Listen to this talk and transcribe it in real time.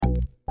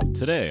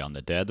Today on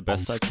the Dad the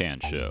Best I Can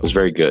show. It was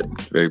very good,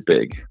 very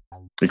big,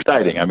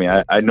 exciting. I mean,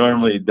 I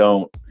normally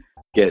don't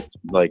get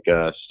like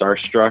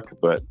starstruck,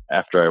 but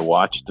after I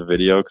watched the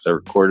video because I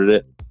recorded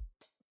it,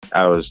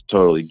 I was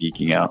totally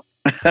geeking out.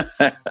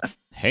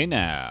 Hey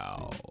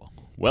now,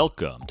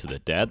 welcome to the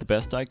Dad the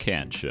Best I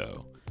Can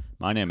show.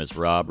 My name is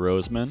Rob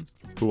Roseman,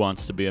 who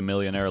wants to be a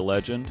millionaire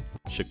legend,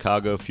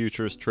 Chicago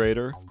futures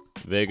trader,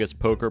 Vegas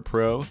poker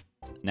pro.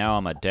 Now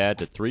I'm a dad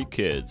to 3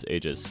 kids,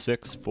 ages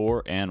 6,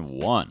 4, and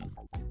 1.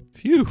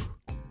 Phew,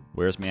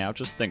 wears me out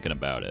just thinking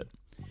about it.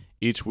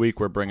 Each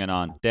week we're bringing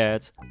on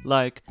dads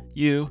like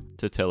you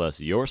to tell us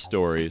your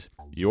stories,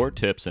 your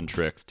tips and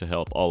tricks to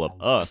help all of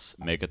us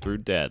make it through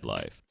dad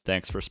life.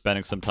 Thanks for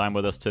spending some time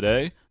with us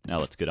today. Now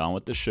let's get on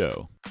with the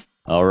show.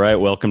 All right,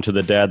 welcome to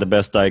the Dad the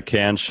Best I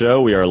Can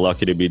show. We are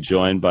lucky to be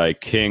joined by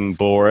King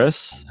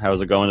Boris.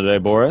 How's it going today,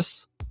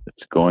 Boris?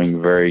 It's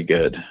going very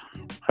good.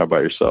 How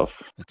about yourself?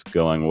 It's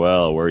going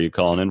well. Where are you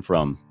calling in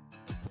from?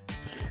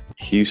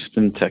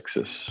 Houston,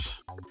 Texas.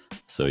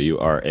 So you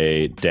are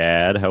a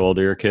dad. How old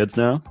are your kids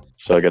now?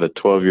 So I got a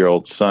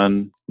 12-year-old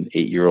son, an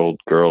 8-year-old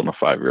girl, and a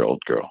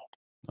 5-year-old girl.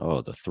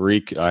 Oh,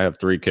 I have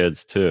 3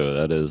 kids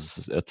too.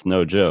 It's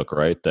no joke,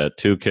 right? That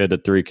 2-kid to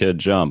 3-kid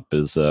jump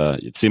is,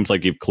 it seems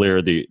like you've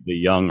cleared the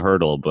young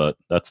hurdle, but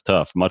that's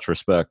tough. Much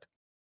respect.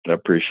 I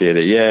appreciate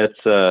it. Yeah,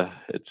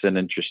 it's an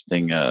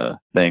interesting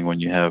thing when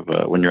you have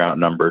when you're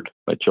outnumbered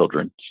by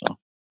children. So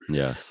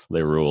yes,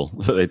 they rule.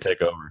 They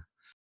take over.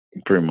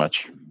 Pretty much.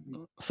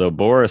 So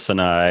Boris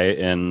and I,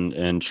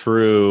 in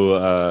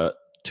true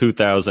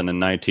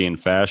 2019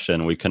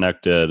 fashion, we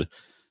connected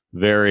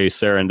very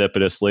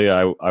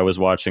serendipitously. I was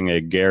watching a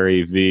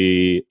Gary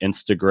V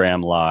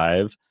Instagram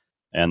live,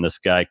 and this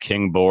guy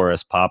King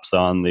Boris pops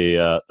on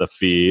the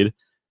feed,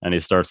 and you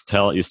start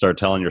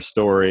telling your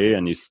story,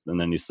 and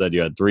then you said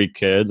you had 3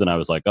 kids, and I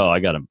was like, oh, I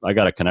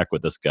gotta connect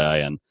with this guy,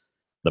 and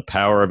the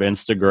power of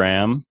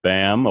Instagram,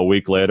 bam! A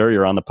week later,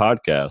 you're on the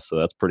podcast, so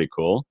that's pretty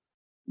cool.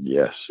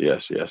 Yes.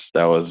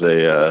 That was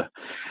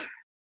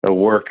a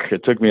work.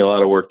 It took me a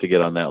lot of work to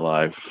get on that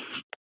live.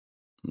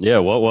 Yeah,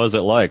 what was it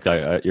like?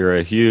 You're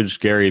a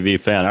huge Gary V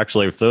fan.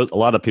 Actually, a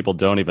lot of people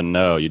don't even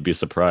know, you'd be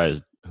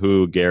surprised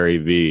who Gary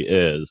V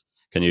is.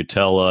 Can you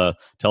tell us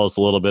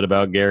a little bit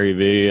about Gary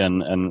V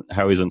and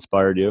how he's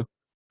inspired you?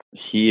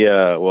 He's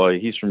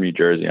from New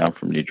Jersey. I'm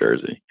from New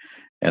Jersey,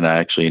 and I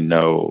actually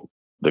know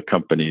the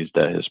companies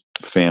that his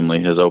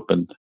family has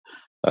opened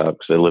because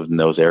I lived in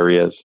those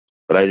areas.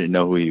 But I didn't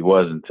know who he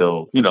was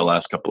until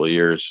last couple of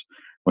years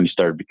when he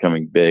started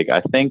becoming big.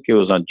 I think it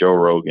was on Joe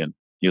Rogan.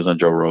 He was on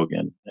Joe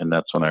Rogan, and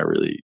that's when I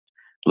really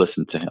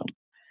listened to him.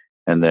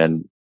 And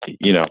then,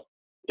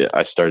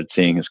 I started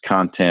seeing his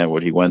content,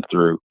 what he went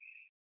through,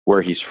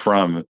 where he's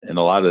from, and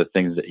a lot of the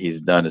things that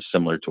he's done is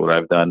similar to what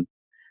I've done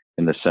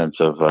in the sense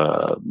of,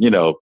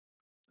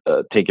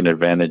 taking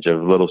advantage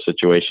of little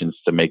situations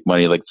to make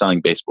money, like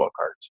selling baseball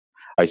cards.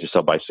 I used to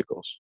sell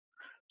bicycles.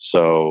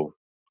 So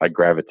I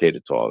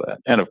gravitated to all that.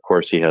 And of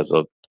course, he has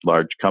a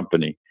large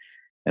company,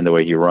 and the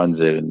way he runs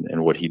it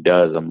and what he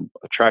does, I'm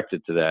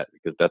attracted to that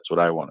because that's what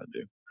I want to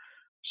do.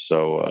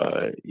 So,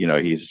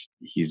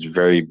 he's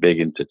very big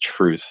into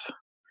truth.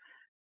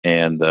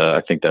 And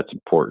I think that's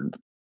important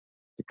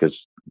because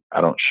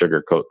I don't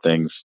sugarcoat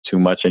things too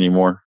much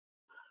anymore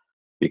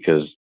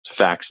because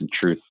facts and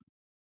truth,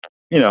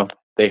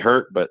 they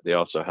hurt, but they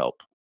also help.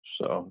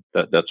 So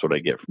that's what I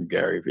get from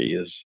Gary V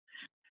is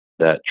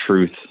that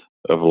truth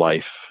of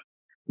life.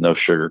 No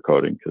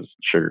sugarcoating because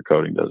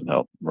sugarcoating doesn't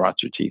help. It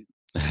rots your teeth.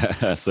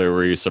 So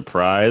were you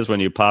surprised when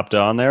you popped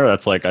on there?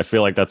 I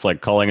feel like that's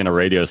like calling in a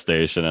radio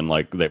station and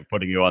like they're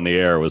putting you on the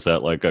air. Was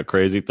that like a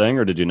crazy thing,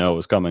 or did you know it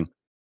was coming?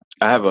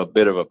 I have a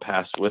bit of a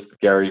past with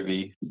Gary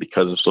V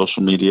because of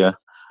social media.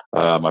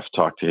 I've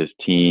talked to his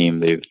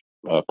team. They've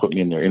put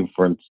me in their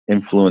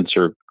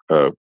influencer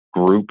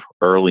group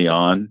early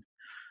on.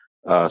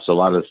 So a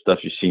lot of the stuff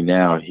you see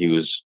now, he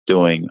was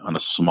doing on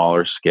a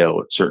smaller scale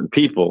with certain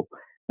people.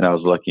 And I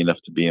was lucky enough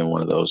to be in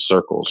one of those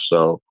circles.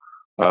 So,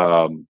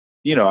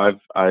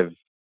 I've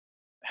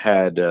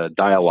had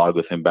dialogue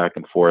with him back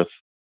and forth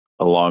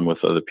along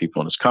with other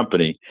people in his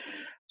company.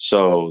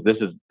 So that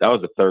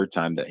was the 3rd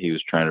time that he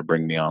was trying to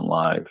bring me on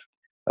live.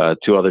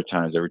 2 other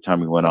times, every time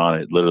we went on,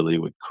 it literally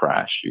would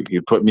crash.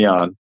 He'd put me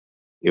on,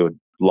 it would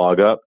log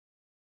up,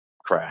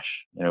 crash.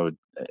 And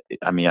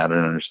I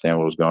don't understand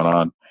what was going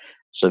on.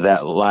 So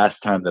that last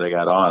time that I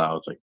got on, I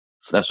was like,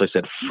 that's why I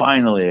said,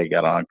 finally I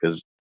got on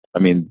because,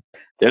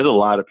 there's a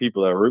lot of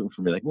people that are rooting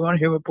for me. Like, we want to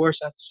hear what Boris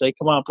has to say.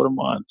 Come on, put him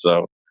on.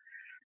 So,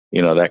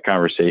 that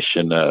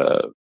conversation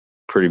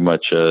pretty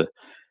much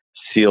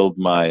sealed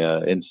my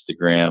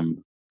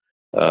Instagram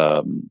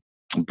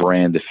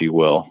brand, if you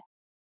will.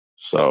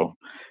 So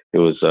it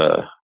was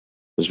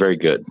very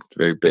good,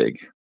 very big,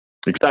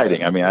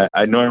 exciting.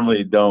 I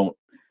normally don't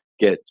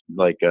get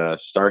like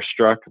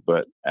starstruck,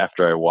 but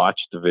after I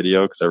watched the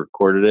video because I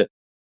recorded it,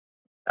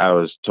 I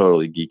was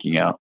totally geeking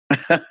out.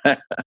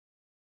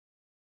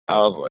 I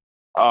was like,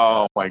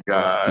 Oh my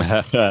God.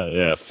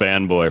 Yeah,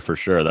 fanboy for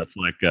sure. That's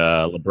like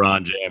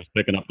LeBron James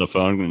picking up the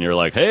phone and you're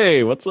like,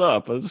 "Hey, what's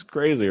up? This is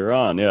crazy. You're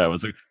on." Yeah,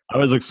 I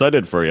was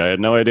excited for you. I had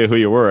no idea who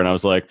you were, and I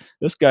was like,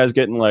 "This guy's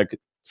getting like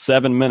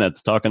 7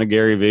 minutes talking to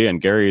Gary Vee,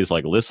 and Gary's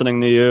like listening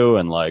to you,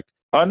 and like,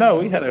 Oh no,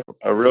 we had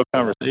a real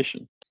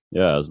conversation.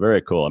 yeah, it was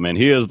very cool. I mean,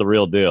 he is the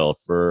real deal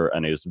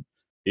and he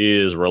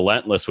is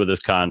relentless with his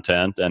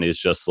content, and he's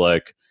just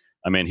like,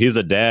 I mean, he's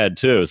a dad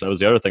too. So that was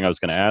the other thing I was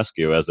going to ask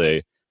you. As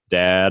a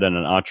dad and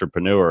an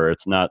entrepreneur,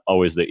 it's not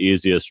always the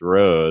easiest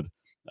road.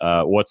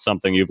 What's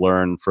something you've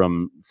learned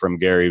from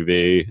Gary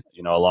Vee,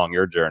 along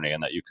your journey,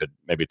 and that you could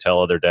maybe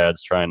tell other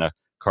dads trying to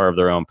carve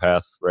their own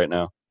path right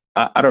now?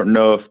 I don't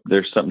know if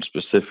there's something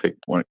specific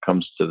when it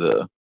comes to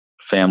the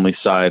family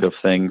side of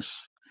things.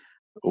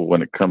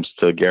 When it comes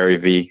to Gary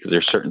Vee, because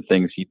there's certain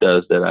things he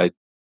does that I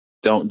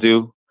don't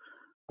do.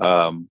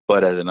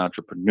 But as an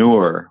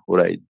entrepreneur, what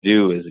I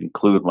do is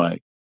include my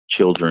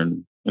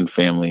children and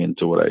family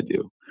into what I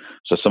do.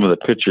 So some of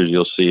the pictures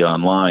you'll see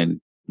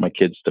online, my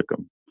kids took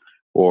them,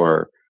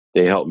 or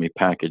they help me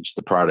package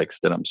the products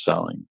that I'm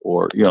selling,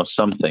 or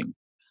something.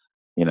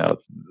 You know,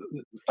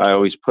 I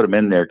always put them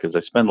in there because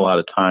I spend a lot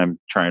of time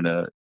trying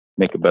to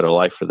make a better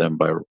life for them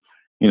by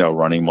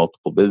running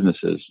multiple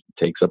businesses.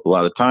 It takes up a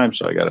lot of time,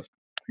 so I gotta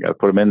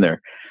put them in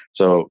there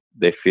so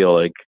they feel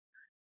like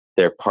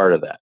they're part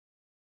of that.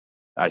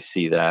 I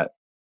see that,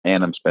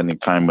 and I'm spending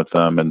time with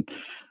them. And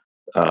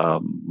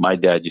my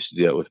dad used to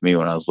do that with me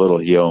when I was little.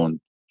 He owned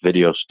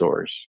video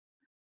stores,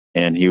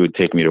 and he would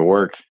take me to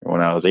work.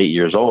 When I was 8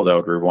 years old, I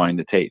would rewind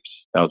the tapes.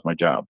 That was my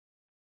job,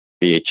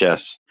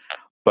 VHS.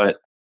 But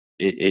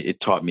it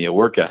taught me a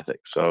work ethic.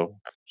 So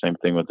same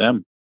thing with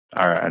them.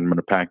 All right, I'm going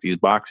to pack these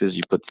boxes.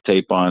 You put the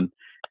tape on,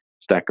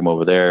 stack them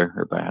over there.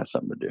 Everybody has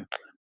something to do.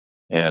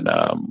 And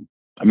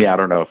I mean, I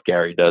don't know if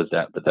Gary does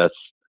that, but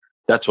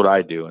that's what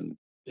I do, and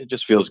it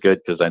just feels good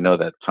because I know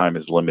that time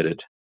is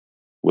limited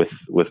with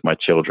my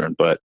children.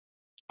 But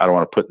I don't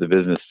want to put the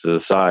business to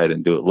the side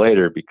and do it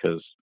later,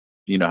 because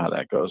you know how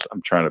that goes.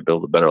 I'm trying to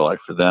build a better life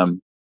for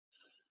them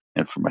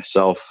and for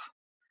myself.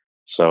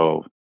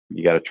 So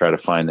you got to try to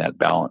find that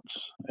balance.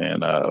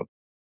 And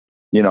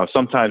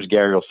sometimes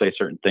Gary will say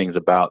certain things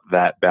about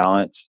that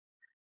balance,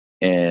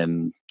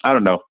 and I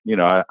don't know.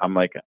 I'm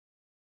like,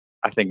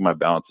 I think my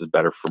balance is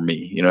better for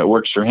me. It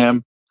works for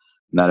him.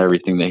 Not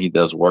everything that he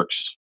does works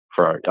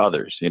for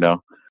others.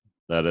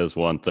 That is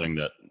one thing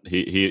that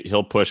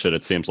he'll push it.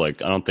 It seems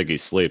like I don't think he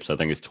sleeps. I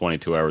think he's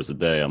 22 hours a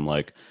day. I'm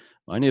like,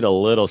 I need a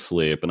little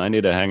sleep and I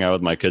need to hang out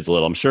with my kids a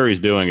little. I'm sure he's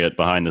doing it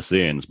behind the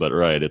scenes, but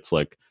right, it's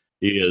like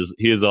he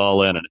is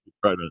all in, and if you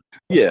try to,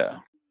 Yeah.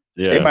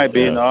 They yeah, might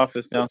be in yeah, the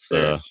office it's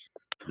downstairs.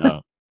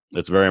 no,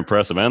 it's very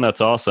impressive, and that's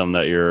awesome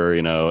that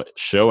you're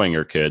showing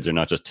your kids. You're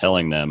not just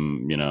telling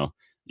them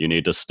you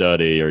need to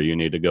study or you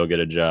need to go get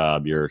a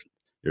job. You're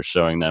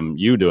showing them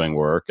you doing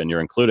work, and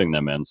you're including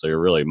them in. So you're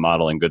really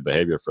modeling good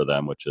behavior for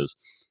them, which is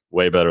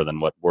way better than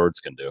what words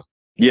can do.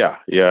 Yeah,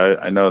 yeah,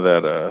 I know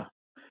that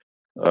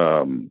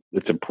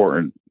it's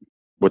important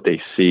what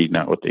they see,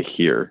 not what they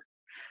hear.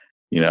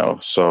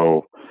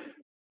 So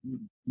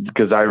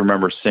because I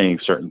remember seeing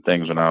certain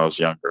things when I was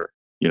younger.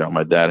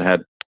 My dad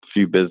had a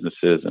few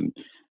businesses, and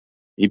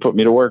he put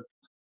me to work,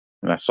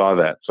 and I saw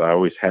that. So I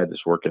always had this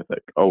work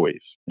ethic. Always.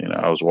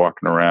 I was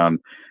walking around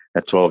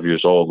at 12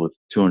 years old with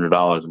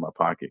 $200 in my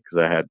pocket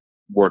because I had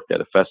worked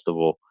at a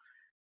festival.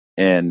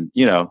 And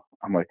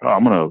I'm like, oh,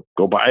 I'm gonna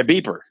go buy a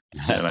beeper,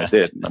 and I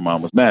did. My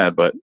mom was mad,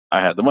 but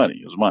I had the money.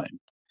 It was mine.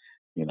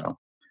 You know,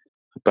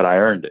 but I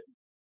earned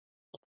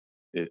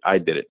it. I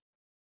did it.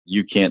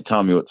 You can't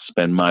tell me what to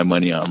spend my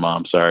money on,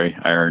 Mom. Sorry,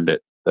 I earned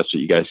it. That's what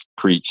you guys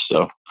preach.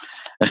 So,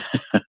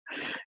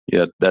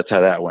 yeah, that's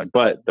how that went.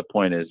 But the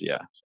point is, yeah,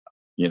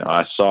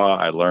 I saw,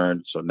 I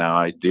learned, so now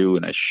I do,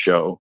 and I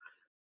show,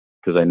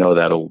 because I know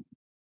that'll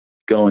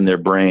go in their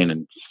brain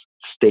and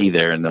stay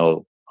there, and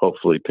they'll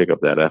hopefully pick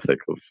up that ethic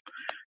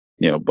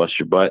of, bust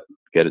your butt,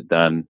 get it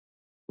done.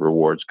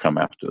 Rewards come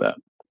after that.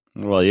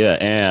 Well, yeah,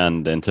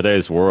 and in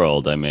today's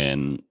world, I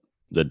mean,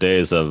 the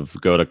days of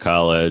go to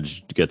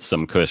college, get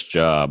some cush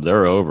job,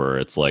 they're over.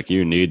 It's like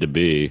you need to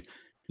be,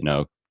 you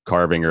know,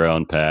 carving your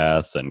own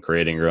path and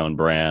creating your own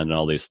brand and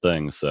all these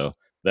things. So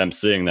them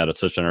seeing that at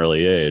such an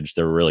early age,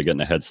 they're really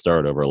getting a head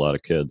start over a lot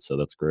of kids. So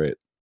that's great.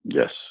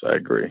 Yes, I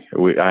agree.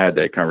 I had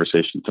that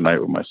conversation tonight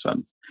with my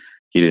son.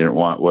 He didn't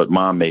want what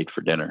Mom made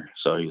for dinner,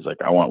 so he's like,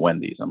 "I want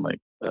Wendy's." I'm like,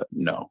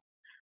 "No."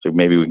 So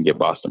maybe we can get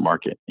Boston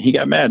Market. He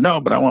got mad. No,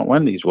 but I want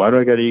Wendy's. Why do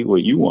I got to eat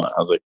what you want?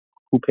 I was like,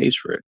 "Who pays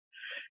for it?"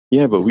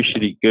 Yeah, but we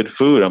should eat good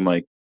food. I'm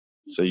like,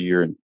 "So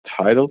you're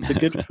entitled to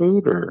good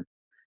food, or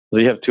so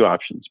you have two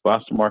options: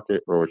 Boston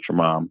Market or what your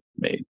mom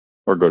made,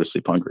 or go to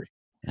sleep hungry."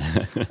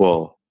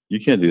 Well, you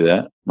can't do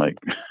that. I'm like,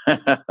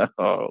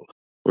 oh,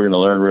 we're gonna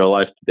learn real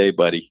life today,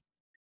 buddy.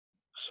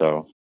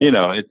 So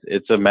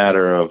it's a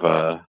matter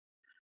of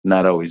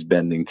not always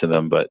bending to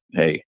them, but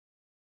hey,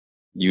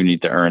 you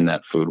need to earn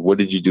that food. What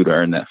did you do to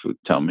earn that food?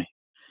 Tell me.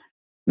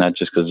 Not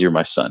just because you're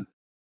my son.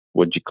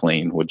 What'd you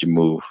clean? What'd you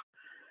move?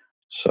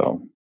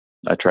 So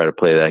I try to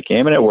play that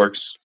game, and it works.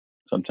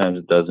 Sometimes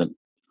it doesn't.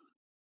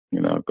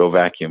 go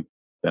vacuum.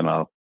 Then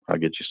I'll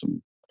get you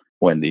some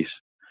Wendy's.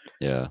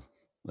 Yeah,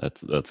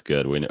 that's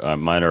good.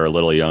 Mine are a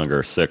little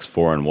younger, 6,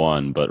 4, and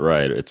 1. But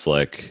right, it's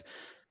like,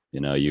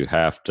 you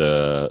have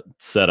to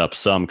set up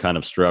some kind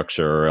of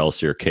structure, or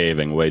else you're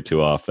caving way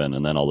too often,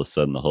 and then all of a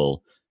sudden the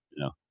whole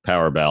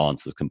power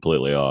balance is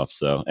completely off.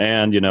 So,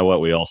 and you know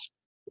what, we all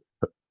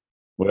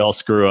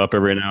screw up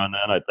every now and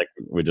then. I think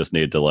we just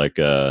need to like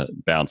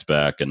bounce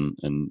back and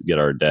get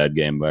our dad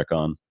game back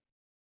on.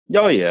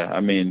 Oh yeah, I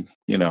mean,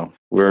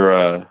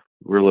 we're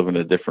living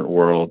in a different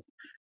world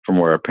from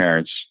where our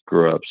parents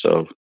grew up,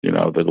 so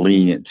the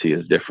leniency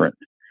is different.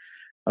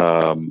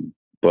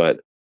 But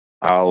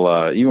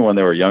I'll even when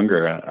they were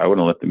younger, I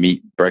wouldn't let them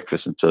eat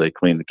breakfast until they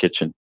cleaned the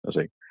kitchen. I was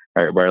like,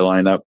 all right, everybody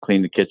line up,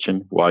 clean the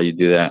kitchen. While you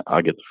do that,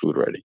 I'll get the food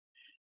ready.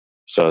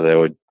 So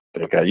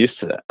they got used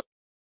to that,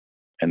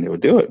 and they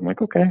would do it. I'm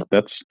like, okay,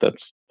 that's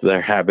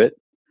their habit,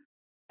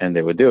 and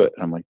they would do it.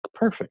 I'm like,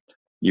 perfect.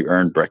 You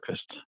earned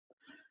breakfast,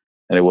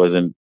 and it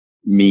wasn't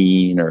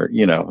mean or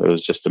it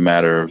was just a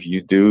matter of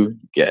you do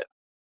get,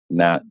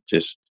 not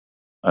just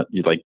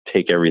you like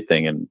take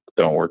everything and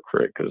don't work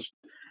for it, because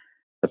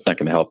that's not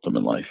going to help them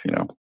in life.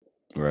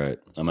 Right.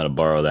 I'm going to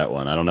borrow that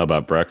one. I don't know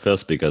about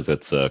breakfast because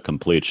it's a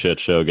complete shit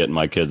show getting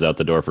my kids out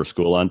the door for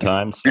school on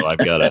time. So I've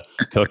got to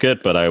cook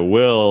it, but I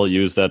will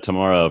use that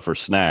tomorrow for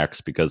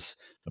snacks, because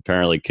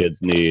apparently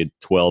kids need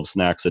 12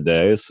 snacks a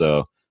day.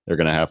 So they're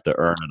going to have to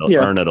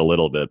earn it a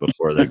little bit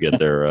before they get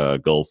their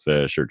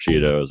goldfish or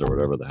Cheetos or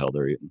whatever the hell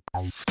they're eating.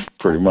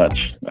 Pretty much.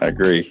 I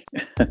agree.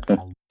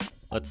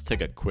 Let's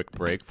take a quick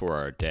break for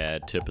our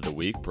dad tip of the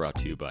week, brought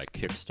to you by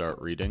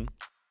Kickstart Reading.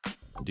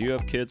 Do you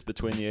have kids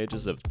between the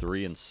ages of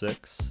 3 and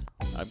 6?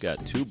 I've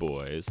got 2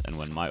 boys, and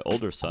when my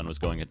older son was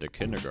going into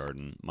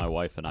kindergarten, my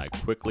wife and I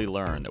quickly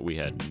learned that we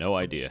had no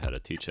idea how to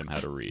teach him how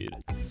to read.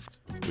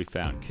 We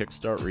found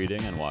Kickstart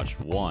Reading and watched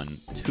one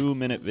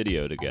 2-minute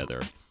video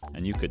together,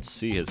 and you could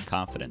see his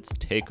confidence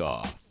take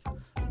off.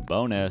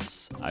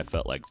 Bonus, I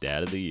felt like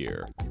Dad of the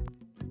Year.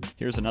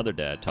 Here's another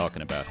dad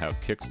talking about how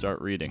Kickstart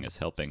Reading is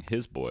helping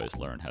his boys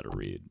learn how to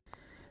read.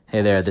 Hey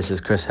there, this is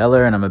Chris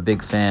Heller, and I'm a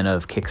big fan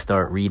of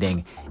Kickstart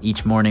Reading.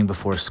 Each morning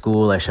before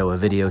school, I show a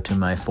video to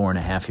my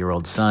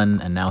 4.5-year-old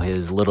son, and now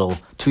his little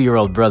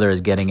 2-year-old brother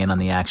is getting in on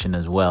the action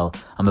as well.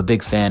 I'm a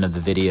big fan of the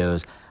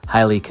videos,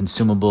 highly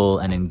consumable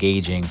and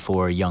engaging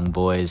for young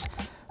boys.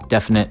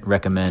 Definite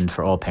recommend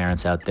for all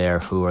parents out there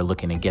who are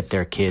looking to get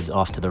their kids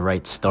off to the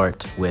right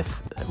start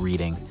with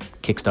reading.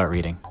 Kickstart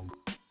Reading.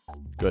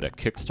 Go to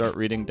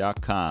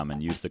kickstartreading.com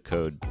and use the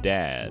code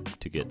DAD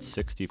to get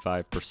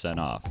 65%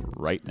 off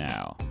right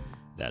now.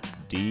 That's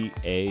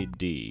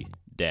DAD,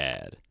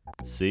 DAD.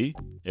 See?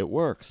 It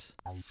works.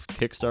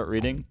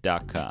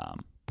 Kickstartreading.com.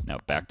 Now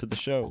back to the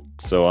show.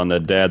 So on the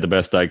Dad the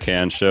Best I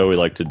Can show, we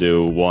like to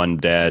do one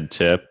dad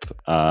tip.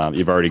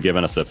 You've already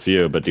given us a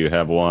few, but do you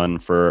have one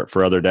for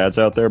other dads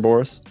out there,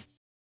 Boris?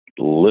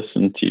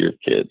 Listen to your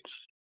kids.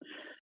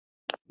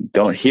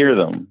 Don't hear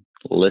them.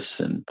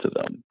 Listen to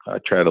them. I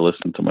try to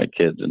listen to my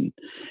kids, and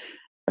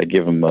I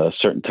give them a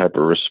certain type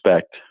of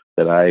respect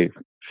that I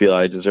feel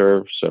I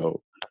deserve.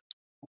 So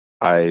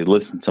I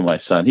listen to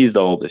my son. He's the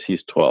oldest.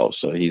 He's 12,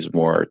 so he's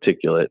more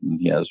articulate, and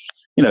he has,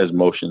 his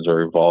emotions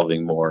are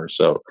evolving more.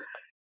 So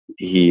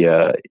he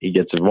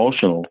gets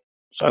emotional.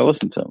 So I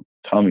listen to him.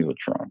 Tell me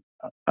what's wrong.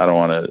 I don't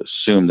want to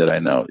assume that I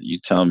know. You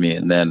tell me,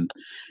 and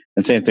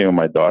same thing with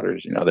my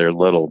daughters. They're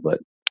little, but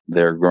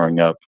they're growing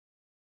up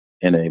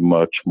in a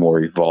much more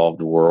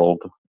evolved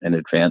world, an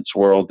advanced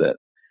world, that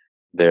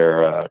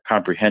their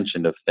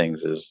comprehension of things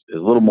is a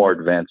little more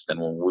advanced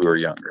than when we were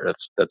younger.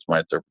 That's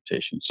my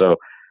interpretation. So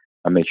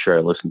I make sure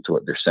I listen to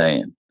what they're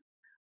saying.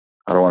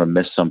 I don't want to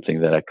miss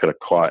something that I could have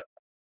caught.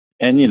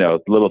 And,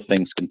 little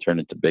things can turn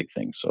into big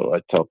things. So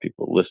I tell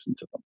people, listen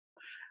to them.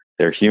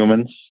 They're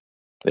humans.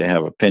 They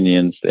have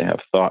opinions. They have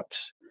thoughts.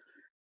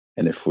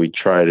 And if we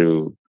try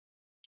to,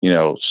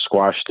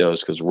 squash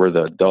those because we're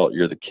the adult,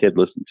 you're the kid,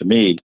 listen to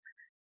me,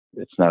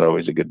 it's not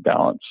always a good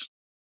balance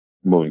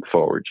moving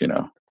forward.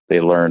 They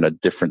learn a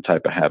different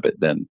type of habit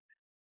than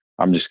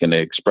I'm just going to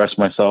express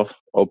myself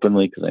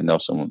openly because I know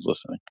someone's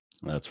listening.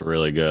 That's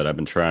really good. I've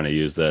been trying to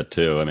use that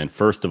too. I mean,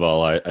 first of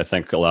all, I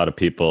think a lot of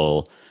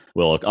people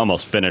will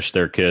almost finish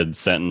their kids'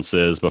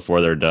 sentences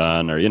before they're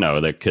done, or,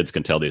 the kids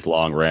can tell these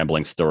long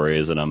rambling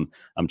stories, and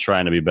I'm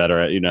trying to be better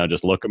at,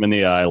 just look them in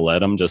the eye, let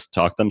them just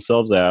talk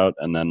themselves out,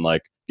 and then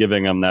like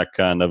giving them that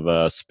kind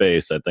of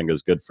space, I think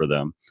is good for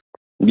them.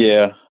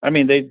 Yeah. I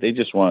mean, they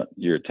just want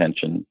your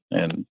attention.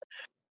 And,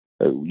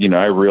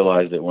 I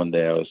realized that one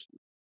day I was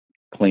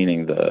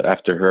cleaning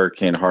after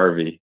Hurricane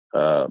Harvey,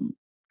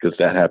 because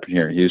that happened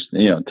here in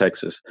Houston, in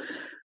Texas.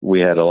 We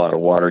had a lot of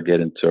water get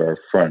into our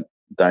front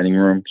dining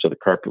room, so the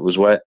carpet was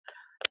wet.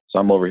 So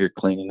I'm over here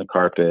cleaning the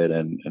carpet,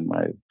 and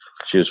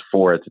she was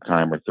 4 at the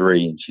time, or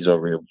 3, and she's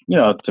over here,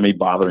 to me,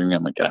 bothering me.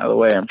 I'm like, get out of the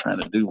way. I'm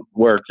trying to do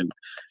work, and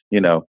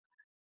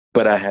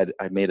but I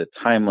made a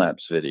time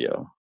lapse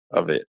video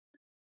of it.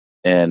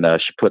 And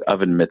she put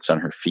oven mitts on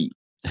her feet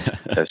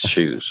as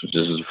shoes, which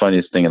is the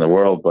funniest thing in the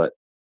world. But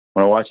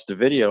when I watched the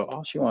video,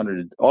 all she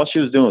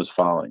was doing was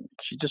following.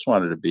 She just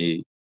wanted to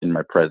be in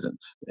my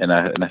presence. And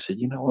I said,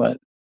 you know what?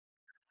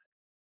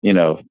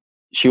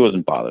 She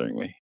wasn't bothering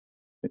me.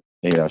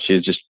 She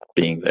was just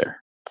being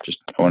there. Just,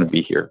 I want to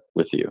be here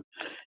with you.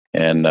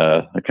 And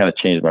I kind of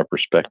changed my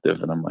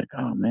perspective, and I'm like,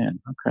 oh man,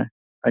 okay,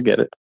 I get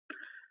it.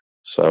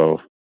 So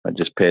I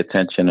just pay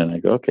attention, and I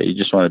go, okay, you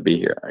just want to be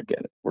here. I get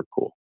it. We're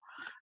cool.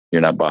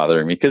 You're not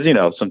bothering me. Because,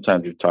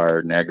 sometimes you're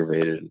tired and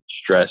aggravated and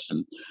stressed,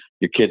 and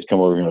your kids come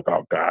over and you're like,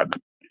 oh God,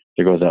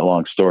 there goes that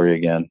long story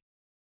again.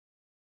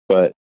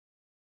 But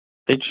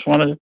they just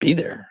want to be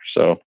there.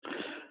 So,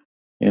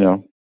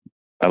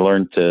 I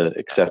learned to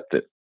accept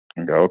it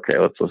and go, okay,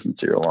 let's listen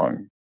to your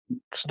long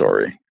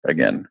story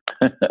again.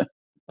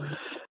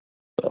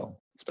 So,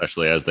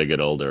 especially as they get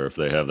older, if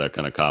they have that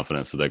kind of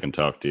confidence that they can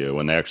talk to you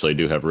when they actually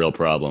do have real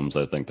problems,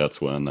 I think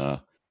that's when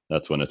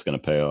it's going to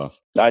pay off.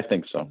 I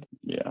think so.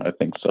 Yeah, I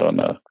think so.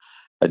 And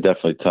I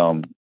definitely tell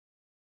them,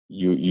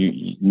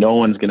 you no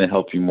one's going to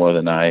help you more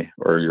than I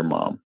or your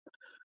mom.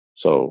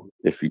 So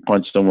if you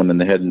punch someone in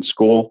the head in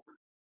school,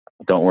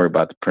 don't worry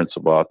about the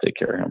principal. I'll take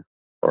care of him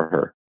or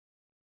her.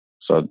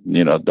 So,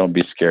 don't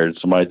be scared.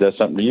 If somebody does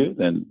something to you,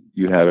 then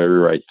you have every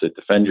right to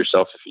defend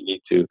yourself if you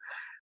need to.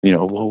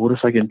 Well, what if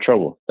I get in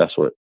trouble? That's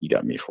what you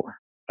got me for.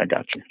 I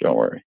got you. Don't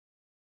worry.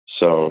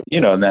 So,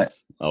 and that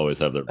always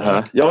have their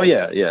back. Oh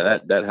yeah.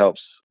 That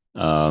helps.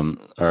 All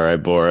right,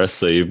 Boris.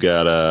 So you've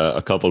got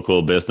a couple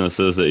cool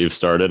businesses that you've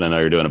started. I know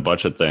you're doing a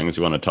bunch of things.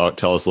 You want to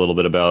tell us a little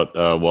bit about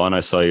one?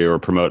 I saw you were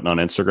promoting on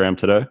Instagram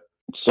today.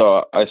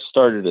 So I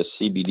started a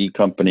CBD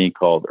company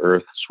called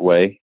Earth's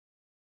Way.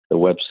 The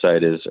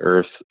website is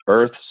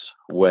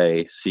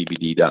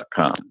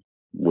earthswaycbd.com,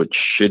 which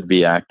should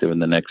be active in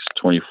the next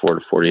 24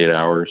 to 48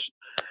 hours.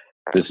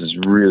 This is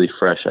really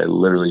fresh. I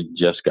literally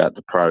just got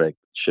the product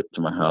shipped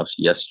to my house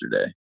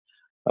yesterday.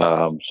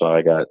 So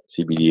I got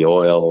CBD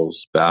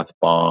oils, bath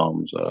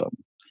bombs,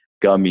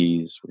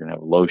 gummies. We're going to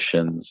have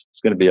lotions.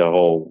 It's going to be a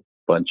whole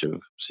bunch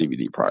of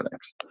CBD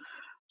products.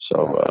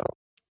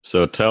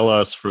 So tell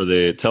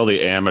the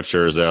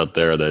amateurs out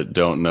there that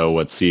don't know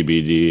what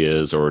CBD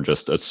is or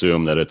just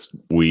assume that it's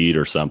weed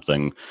or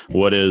something.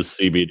 What is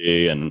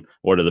CBD and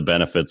what are the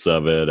benefits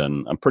of it?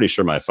 And I'm pretty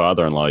sure my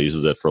father-in-law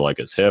uses it for like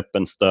his hip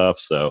and stuff.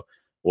 So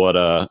what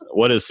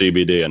is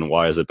CBD and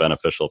why is it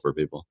beneficial for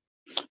people?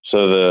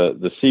 So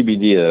the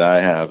CBD that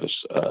I have is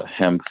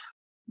hemp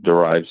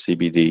derived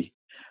CBD,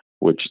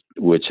 which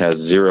has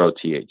 0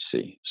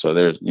 THC. So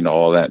there's,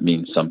 all that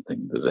means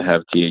something. Does it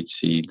have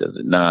THC? Does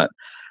it not?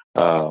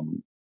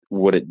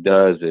 What it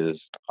does is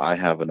I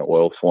have an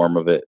oil form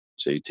of it.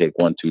 So you take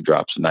 1-2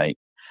 drops a night,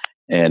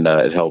 and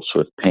it helps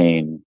with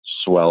pain,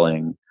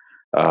 swelling.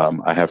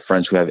 I have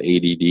friends who have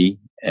ADD,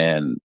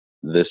 and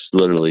this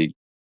literally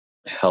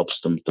helps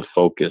them to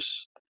focus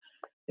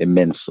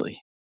immensely.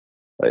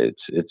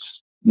 It's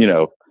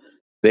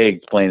they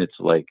explain it's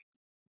like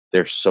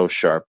they're so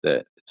sharp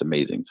that it's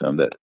amazing to them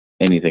that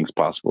anything's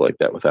possible like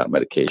that without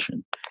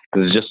medication,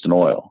 because it's just an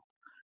oil.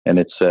 And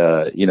it's,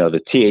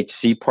 the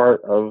THC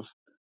part of,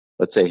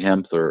 let's say,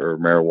 hemp or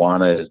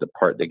marijuana is the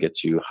part that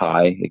gets you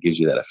high. It gives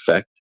you that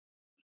effect.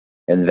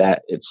 And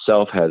that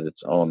itself has its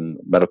own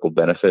medical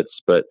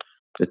benefits, but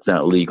it's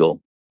not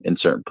legal in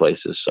certain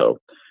places. So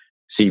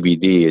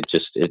CBD,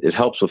 it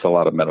helps with a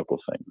lot of medical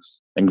things.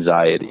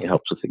 Anxiety, it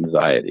helps with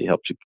anxiety. It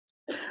helps you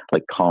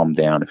like calm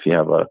down. If you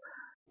have a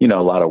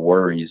lot of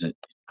worries, it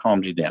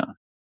calms you down.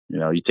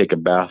 You take a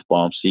bath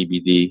bomb,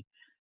 CBD,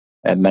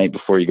 at night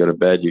before you go to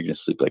bed, you're going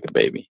to sleep like a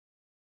baby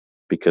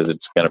because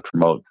it's going to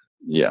promote,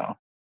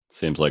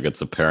 Seems like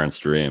it's a parent's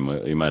dream.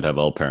 You might have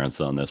all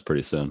parents on this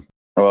pretty soon.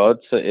 Well,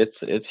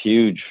 it's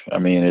huge. I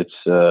mean, it's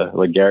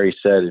like Gary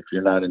said, if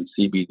you're not in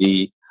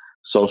CBD,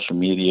 social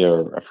media,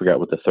 or I forgot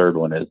what the third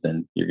one is,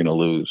 then you're going to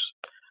lose.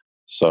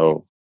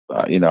 So,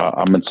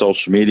 I'm in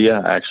social media.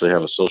 I actually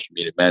have a social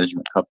media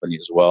management company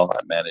as well.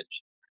 I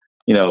manage,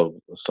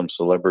 some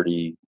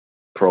celebrity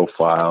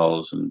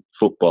profiles and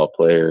football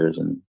players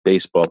and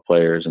baseball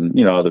players and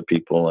other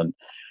people, and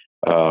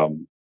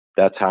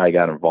that's how I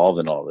got involved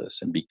in all this.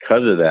 And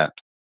because of that,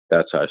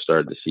 that's how I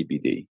started the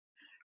CBD,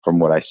 from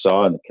what I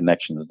saw and the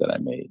connections that I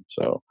made.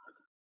 So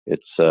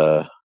it's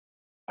I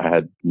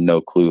had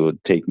no clue it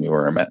would take me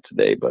where I'm at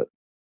today, but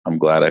I'm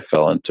glad I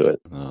fell into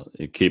it.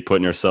 You keep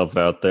putting yourself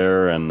out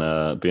there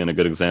and being a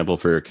good example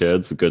for your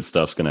kids. Good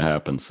stuff's going to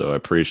happen. So I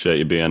appreciate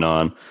you being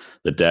on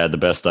the Dad the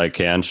Best I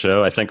Can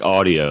show. I think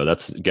audio,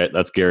 that's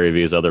Gary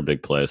Vee's other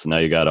big place. And now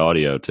you got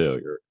audio too.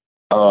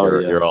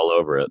 You're all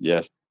over it.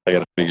 Yes, I got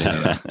to figure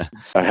that out.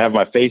 I have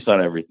my face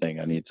on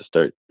everything. I need to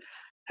start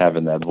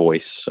having that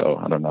voice. So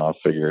I don't know. I'll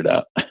figure it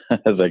out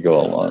as I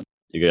go along.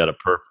 You got a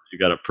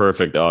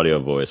perfect audio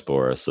voice,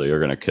 Boris. So you're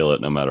going to kill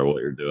it no matter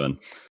what you're doing.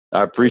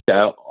 I appreciate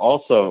it.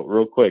 Also,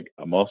 real quick,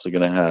 I'm also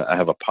going to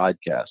have a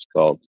podcast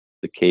called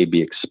The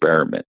KB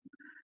Experiment.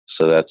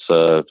 So that's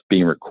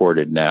being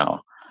recorded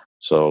now.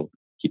 So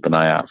keep an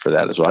eye out for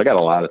that as well. I got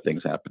a lot of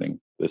things happening.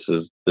 This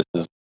is,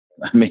 I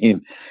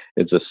mean,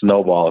 it's a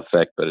snowball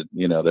effect, but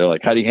they're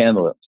like, how do you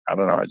handle it? I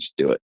don't know. I just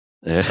do it.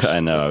 Yeah,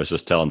 I know. I was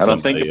just telling I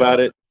don't think about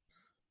it.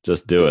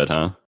 Just do it,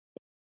 huh?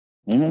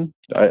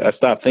 I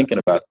stopped thinking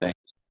about things.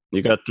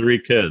 You got 3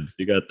 kids.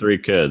 You're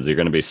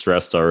going to be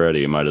stressed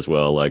already. You might as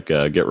well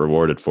get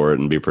rewarded for it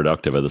and be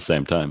productive at the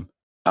same time.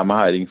 I'm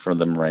hiding from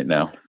them right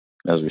now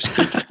as we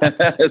speak.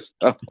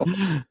 So,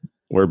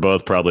 we're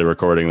both probably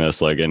recording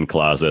this like in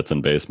closets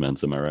and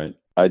basements. Am I right?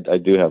 I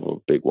do have a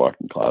big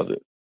walk-in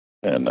closet,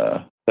 and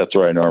that's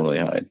where I normally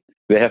hide.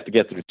 They have to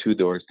get through 2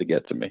 doors to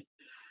get to me.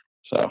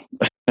 So,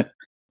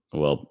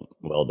 well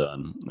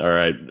done. All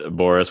right,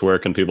 Boris, where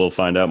can people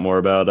find out more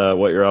about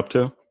what you're up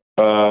to?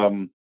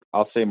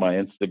 I'll say my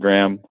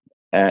Instagram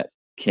at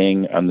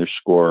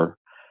King_BORRIS.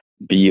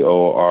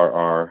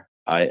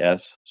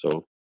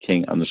 So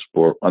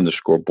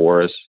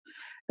King_Boris,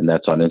 and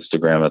that's on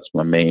Instagram. That's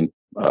my main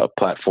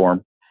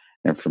platform,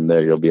 and from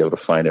there you'll be able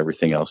to find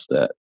everything else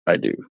that I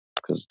do,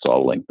 because it's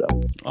all linked up.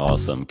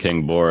 Awesome.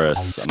 King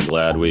Boris, I'm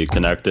glad we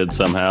connected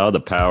somehow. The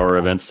power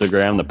of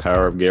Instagram, the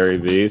power of Gary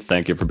Vee.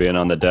 Thank you for being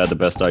on the Dad the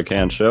Best I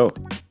Can show.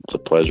 It's a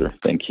pleasure.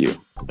 Thank you.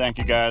 Thank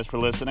you guys for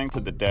listening to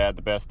the Dad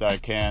the Best I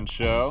Can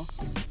show.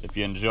 If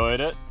you enjoyed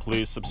it,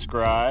 please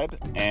subscribe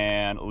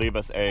and leave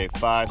us a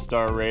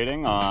 5-star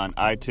rating on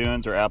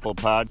iTunes or Apple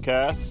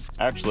Podcasts.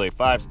 Actually,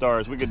 5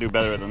 stars. We could do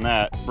better than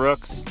that.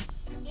 Brooks?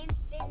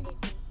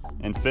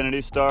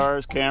 Infinity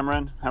stars.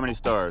 Cameron? How many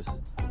stars?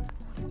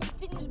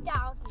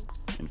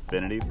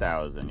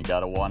 1,000. You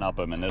gotta one-up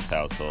them in this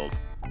household.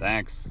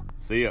 Thanks.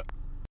 See ya.